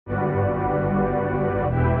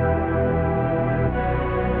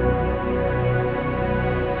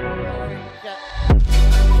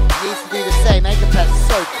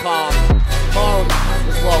so calm. Moral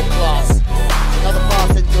was world class. Another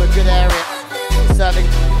pass into a good area. Serving.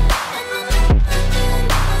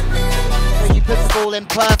 So you put the ball in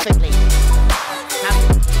perfectly. A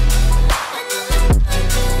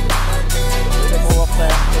little bit more off the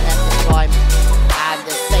net this time. And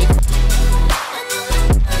a safe.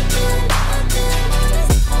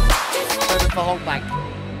 Moment for Halkbank.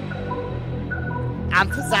 And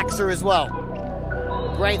for Zaksa as well.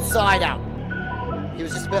 Great side out. He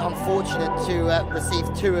was just a bit unfortunate to receive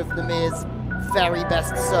two of Namir's very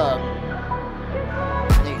best serve.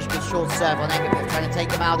 Good short serve on Erik, trying to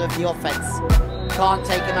take him out of the offense. Can't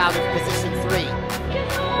take him out of position 3.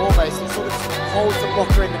 Almost. He sort of holds the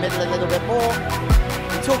blocker in the middle a little bit more.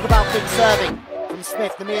 We talk about big serving from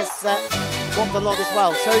Smith. Namir's got the lot as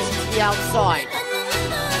well. Shoji to the outside.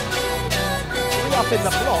 Three up in the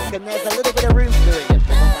block, and there's a little bit of room for doing it,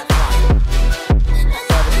 but not that time.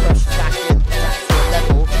 Service pushes back in, back to a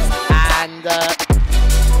level, and the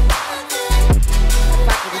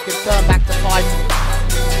fact that he can turn back to 5.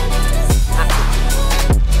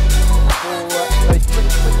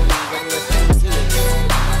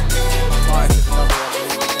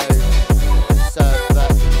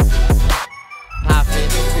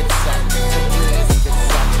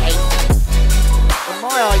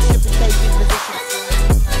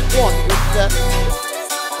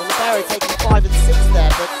 Taking 5 and 6 there,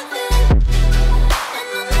 but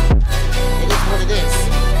it is what it is.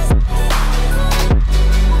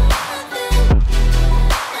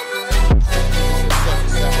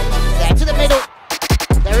 There to the middle.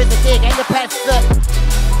 There is a dig. Engapeth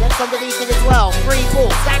gets underneath it as well. Free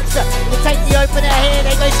ball. Zaksa will take the opener here.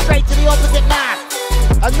 They go straight to the opposite man.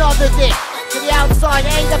 Another dig to the outside.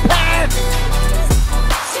 Engapeth.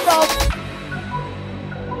 Stop.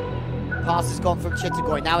 Pass has gone from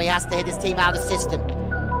Chitagoi. Now he has to hit his team out of system.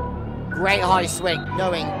 Great high swing,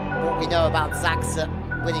 knowing what we know about Zaksa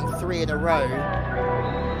winning 3 in a row.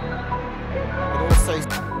 But also,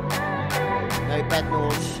 no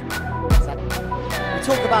Bednorj. We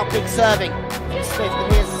talk about big serving. Smith,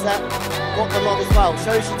 and here's got the lot as well.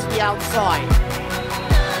 Shoji to the outside.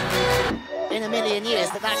 In a million years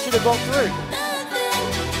that should have got through.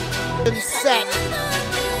 And set.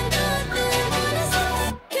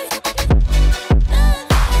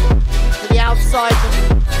 Outside the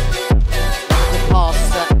pass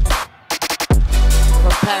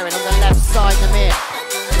from Perrin on the left side, Namir. A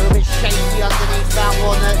little bit shaky underneath that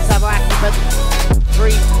one, Zamaraki, but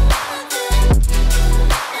free.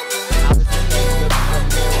 Now this is getting good from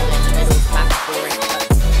Namir in the middle, back scoring.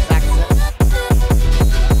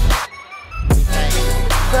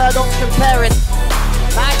 Third option, Perrin.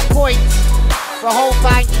 Match point for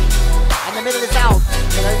Halkbank, and the middle is out.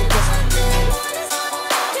 Can only just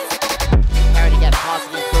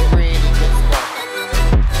passing into a really good spot.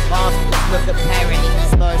 Martin, just look at Perrin in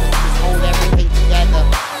these moments, just hold everything together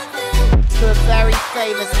to a very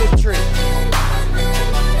famous victory.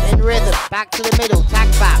 In rhythm, back to the middle, tag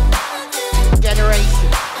back. Generation.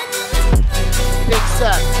 Big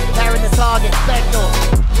serve, Perrin the target, Bednorj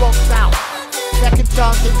blocks out. Second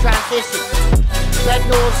chance in transition.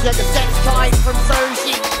 Bednorj, the set's tied from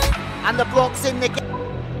Shoji, and the block's in the game.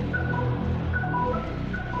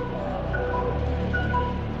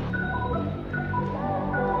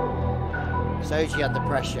 Shoji under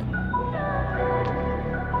pressure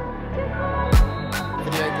for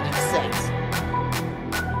the opening set.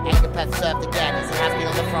 Engapeth served again as he has been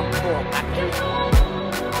on the front court. Back through.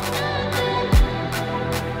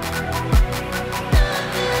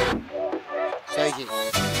 Shoji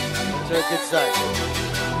into a good zone.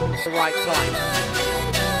 It's the right time.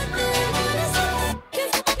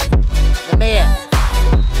 Namir.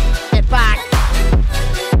 Get back.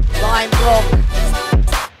 Line block.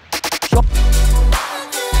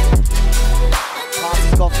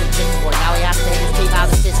 Gone from Chitagoi. Now he has to hit his team out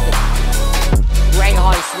of system. Great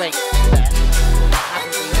high swing there.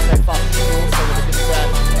 Hasn't been so far. Also with a good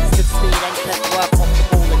serve. Good speed. Engapeth's work off the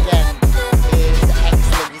ball again is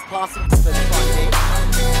excellent. He's passing to the front here.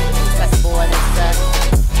 Accessible, and it's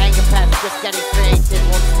Engapeth just getting creative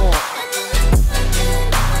once more.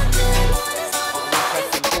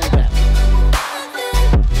 Interesting ball there.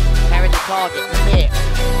 Perrin the target. Namir.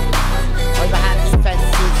 Overhand defense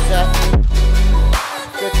is good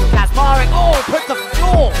from Kazmarek. Oh, put the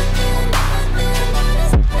floor!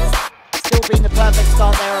 Still being the perfect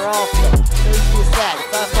start thereafter. Shoji is there. The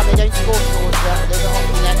first time they don't score towards a little bit off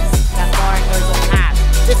the net. Kazmarek goes on hand.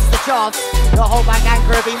 This is the chance that Halkbank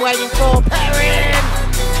Ankara have been waiting for. Perrin!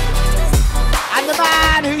 And the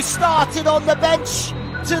man who started on the bench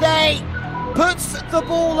today puts the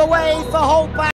ball away for Halkbank.